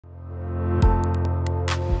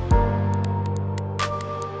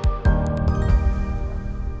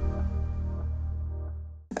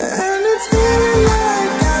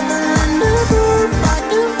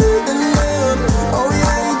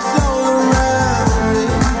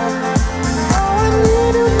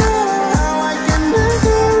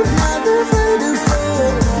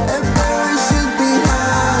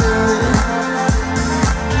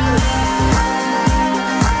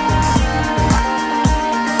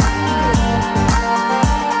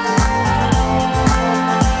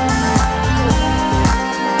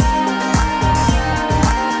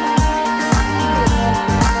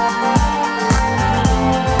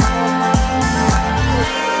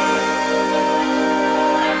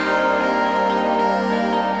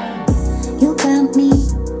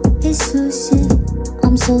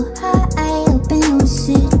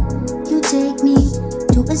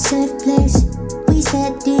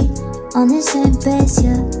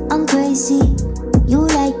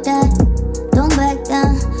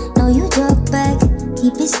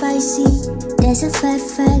it's a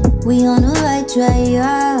fact, we on the right track,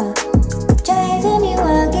 yeah. Driving me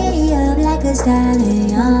wild, giddy up like a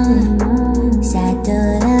stallion.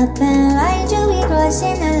 Saddle up and ride you, we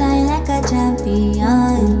crossing the line like a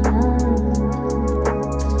champion.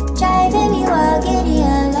 Driving me wild, giddy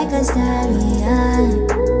up like a stallion.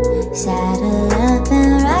 Saddle up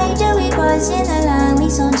and ride you, we crossing the line, we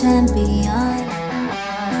some champion.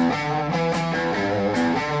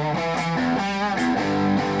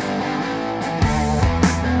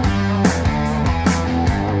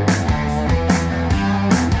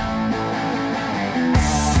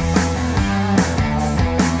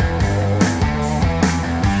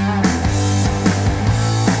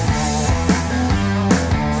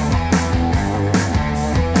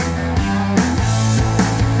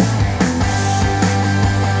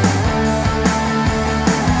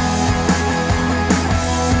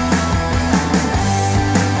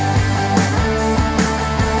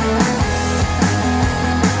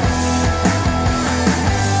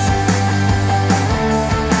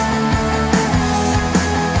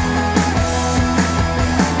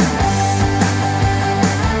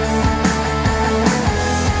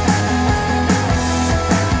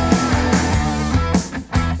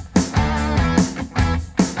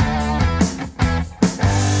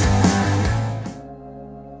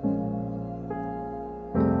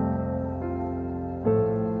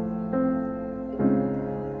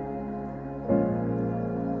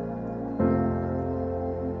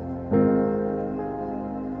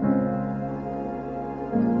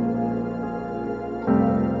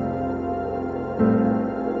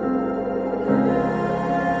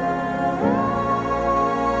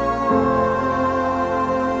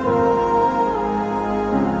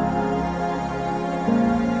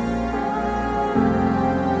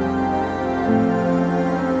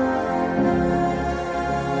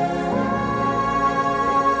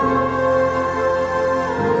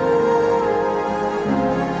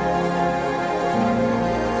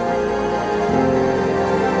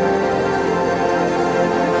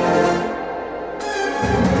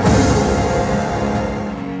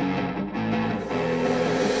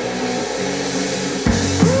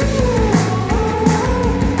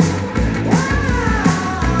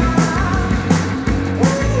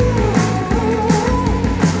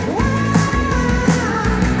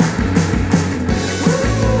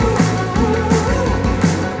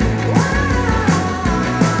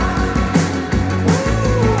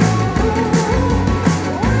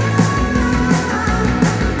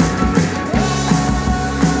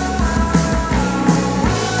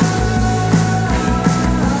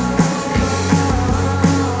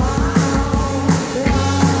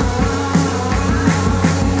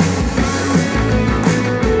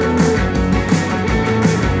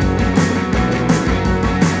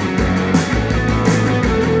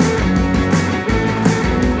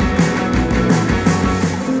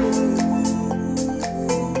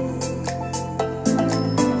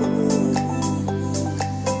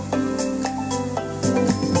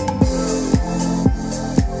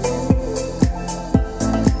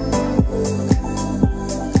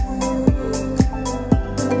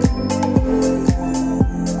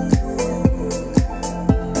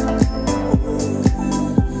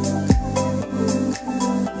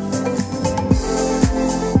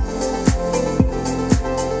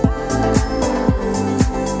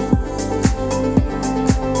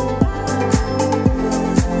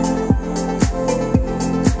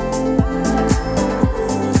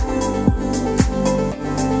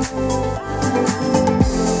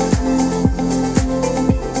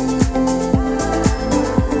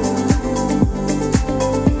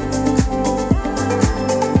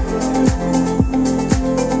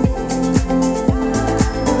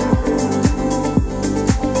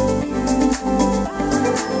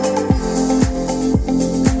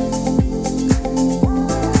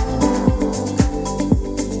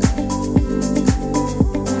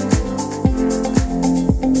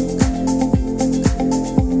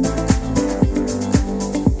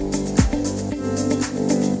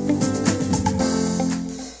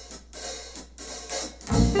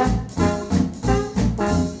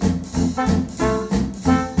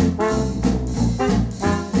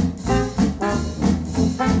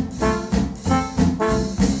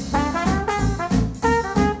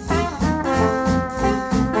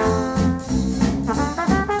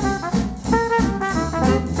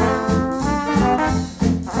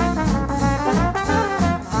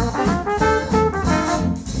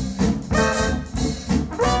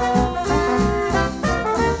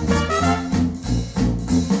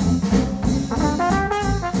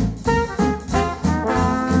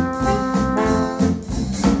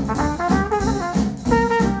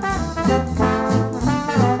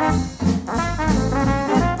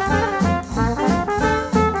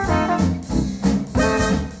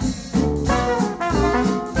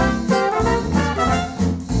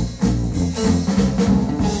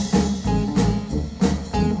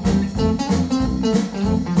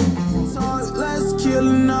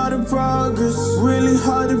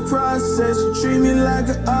 like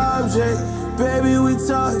an object. Baby, we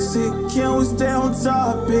toxic, can we stay on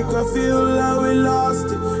topic? I feel like we lost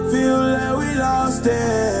it, feel like we lost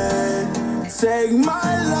it. Take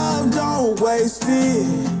my love, don't waste it,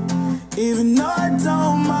 even though I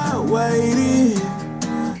don't mind waiting.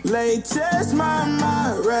 Latest, my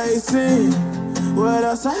mind racing. What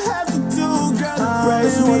else I have to do, girl, to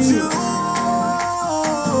praise with you?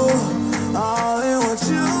 I only want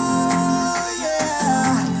you, yeah.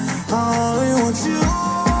 I only want you.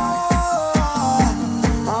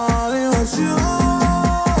 I only want you.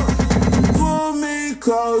 Pull me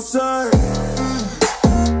closer.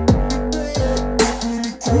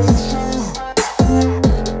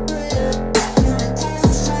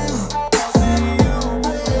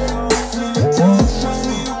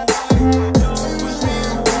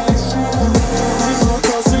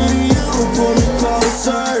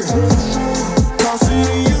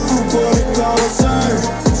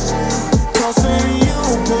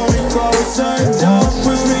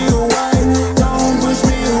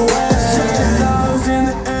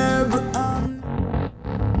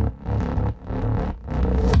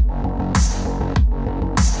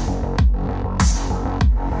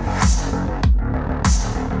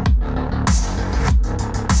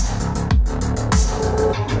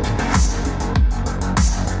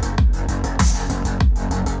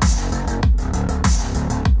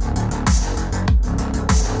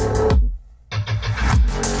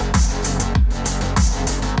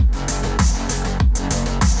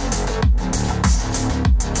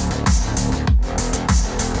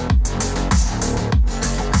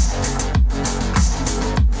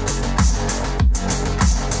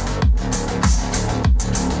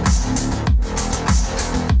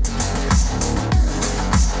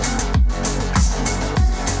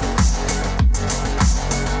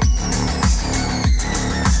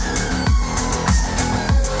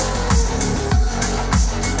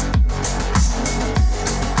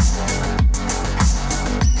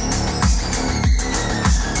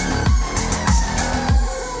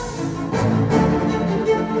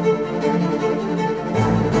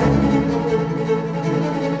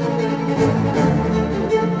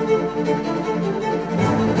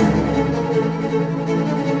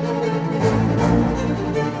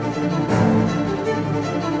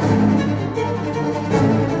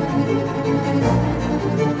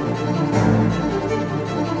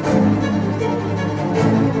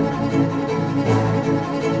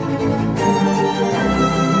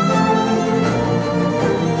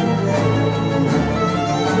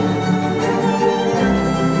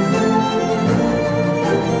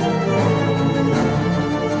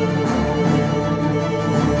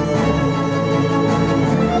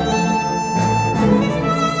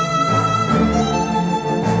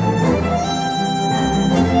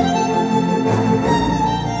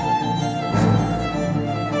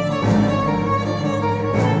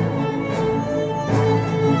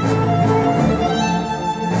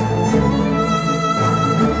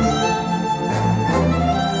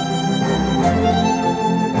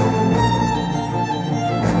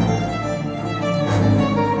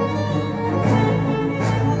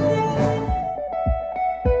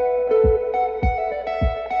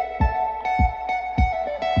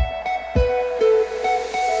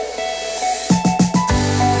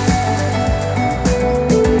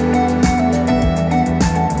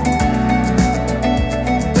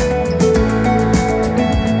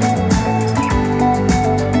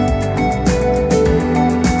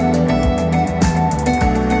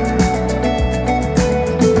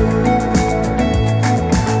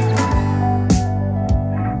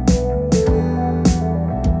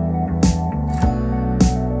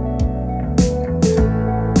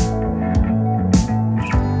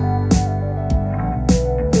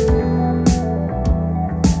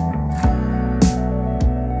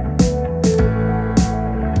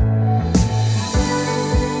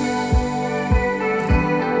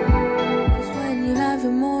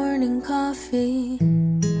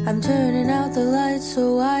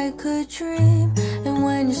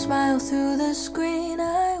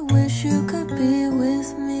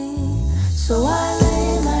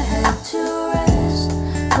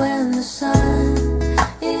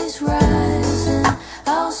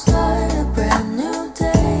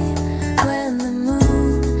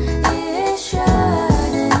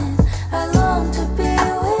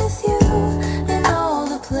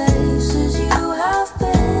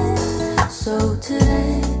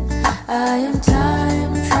 I am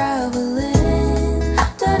time traveling.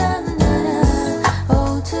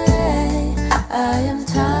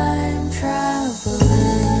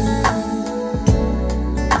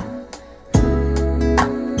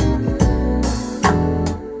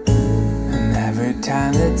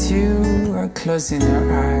 time that you are closing your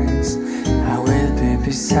eyes, I will be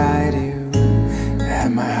beside you,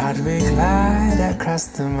 and my heart will glide across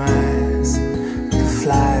the miles to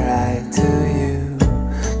fly right to you.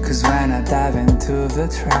 Cause when I dive into the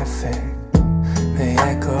traffic, the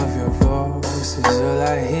echo of your voice is all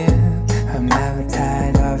I hear. I'm never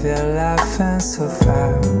tired of your laughing so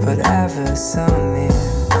far, but ever so near.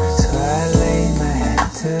 So I lay my head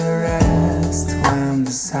to rest when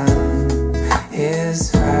the sun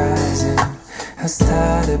is rising. I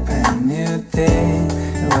start a brand new day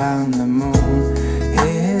when the moon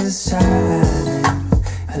is shining.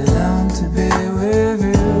 I long to be with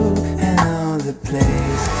you and all the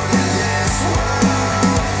place. In this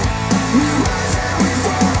world, we rise and we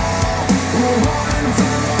fall. We're born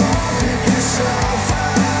for more. Pick yourself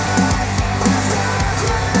up off the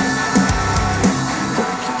ground.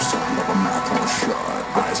 Brain keeps turning, but my mouth won't shut.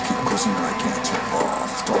 Eyes keep closing, I can't turn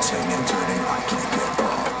off. Tossing and turning, I can't get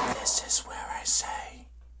up. This is where I say,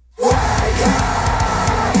 wake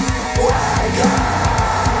up, wake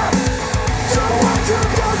up.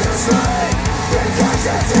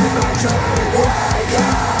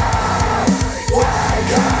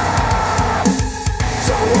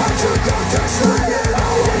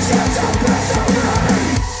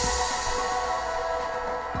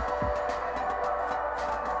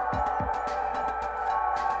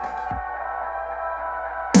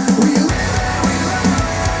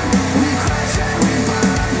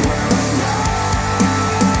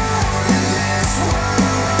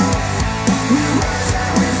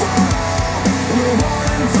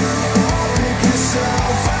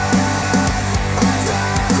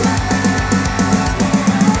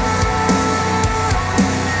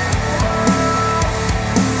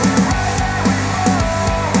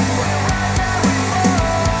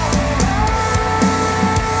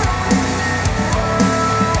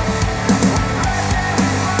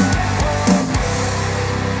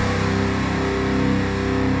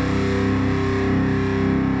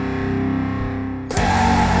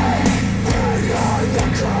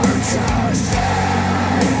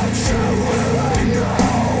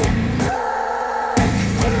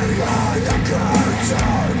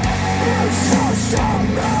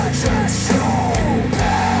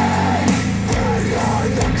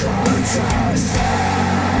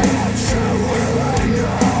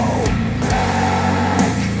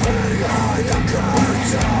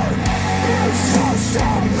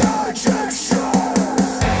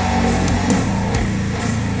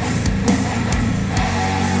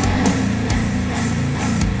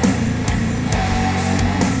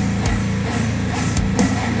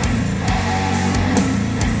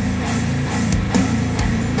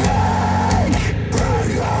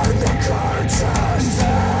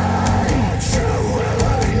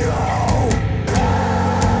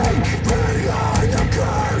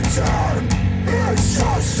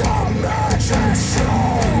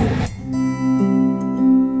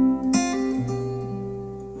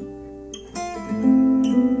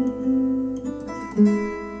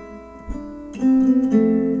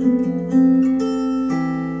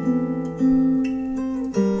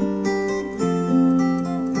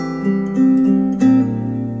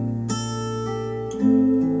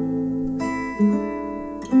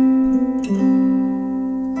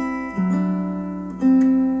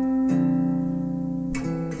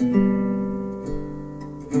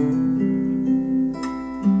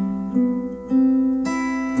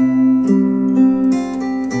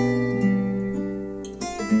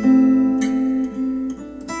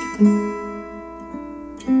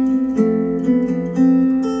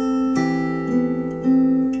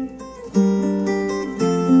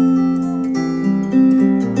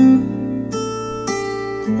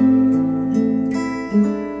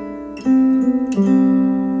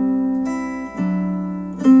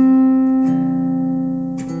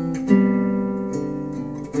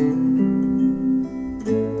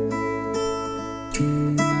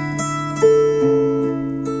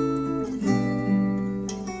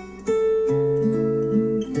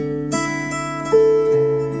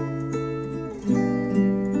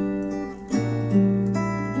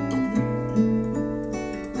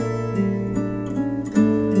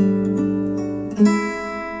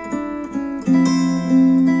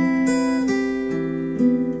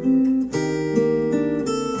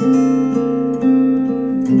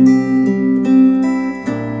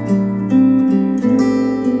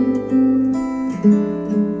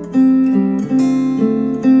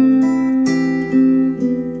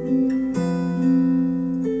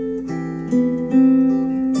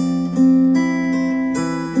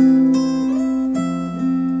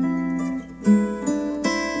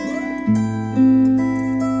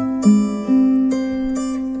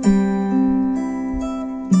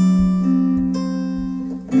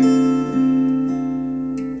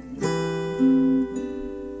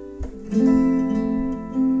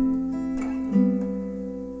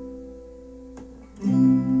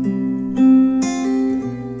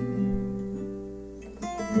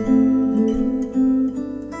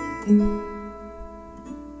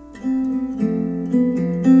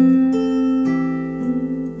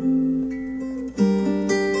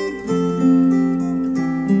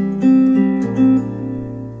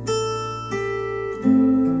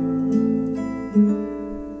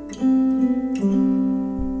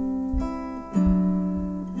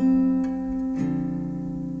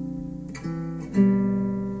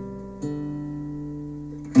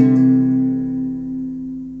 you.